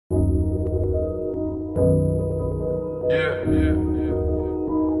What's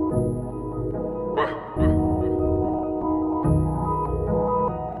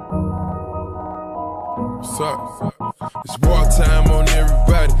up? It's war time on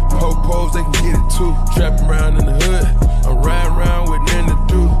everybody. Po-pos, they can get it too. Trapping around in the hood, I'm riding around with nothing to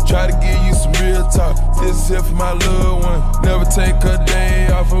do. Try to give you some real talk. This is here for my little one. Never take a day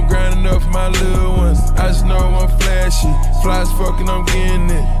off, I'm grinding up for my little ones. I just know I'm flashy. Flies fucking, I'm getting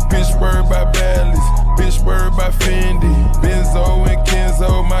it. Bitch word by Badleys, bitch word by Fendi. Benzo and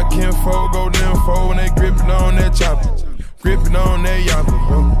Kenzo, my kinfolk go nympho when they gripping on that chopper. Gripping on that yapper,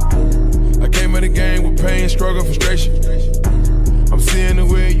 bro. I came at the game with pain, struggle, frustration. I'm seeing the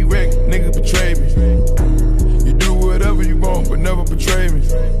way you act, nigga betray me. You do whatever you want, but never betray me.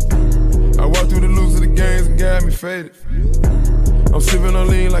 I walk through the loops of the games and got me faded. I'm sipping on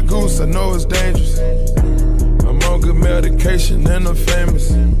lean like goose, I know it's dangerous. I'm on good medication and I'm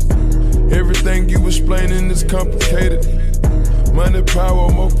famous. Everything you explaining is complicated. Money,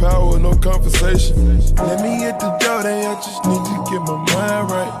 power, more power, no conversation. Let me hit the door, then I just need to get my mind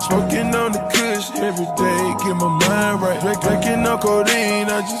right. Smoking on the kush every day, get my mind right. Drinking on codeine,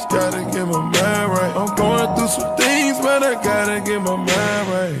 I just gotta get my mind right. I'm going through some things, but I gotta get my mind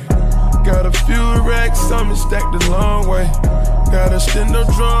right. Got a few racks, something stacked a long way. Got a stendo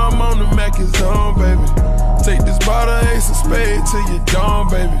drum on the Mac is on, baby. Take this bottle, ace of spade till you dawn,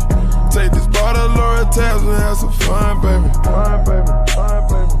 baby. Take this bottle, Laura tabs and have some fun, baby. Fun, baby. Fun,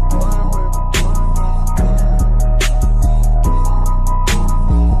 baby. Fun, baby.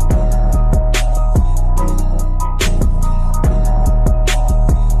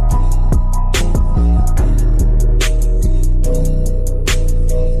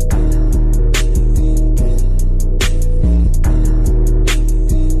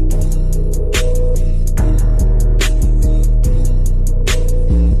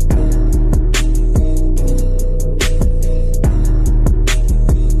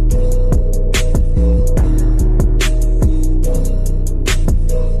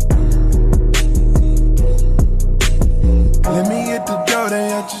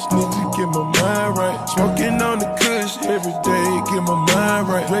 Smoking on the kush every day, get my mind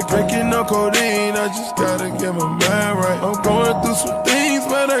right. Drinking on codeine, I just gotta get my mind right. I'm going through some things,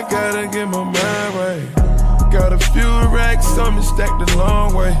 but I gotta get my mind right. Got a few racks, something stacked a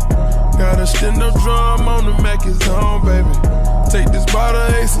long way. Got a stendo drum on the Mac is on, baby. Take this bottle,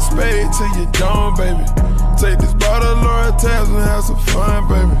 ace of spade till you dawn, baby. Take this bottle, Laura tabs and have some fun,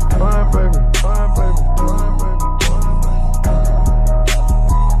 baby. Fun, baby. Fun, baby. Fun, baby.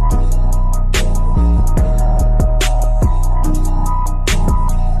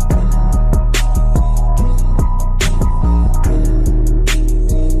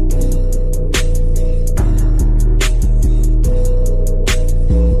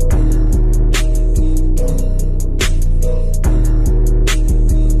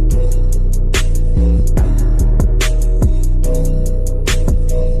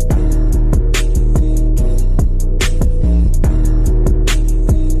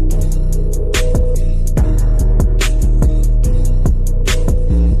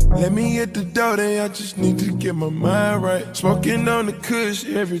 Let me hit the door, then I just need to get my mind right. Smoking on the kush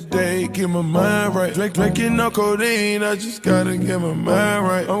every day, get my mind right. Drinking on codeine, I just gotta get my mind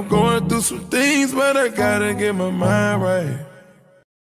right. I'm going through some things, but I gotta get my mind right.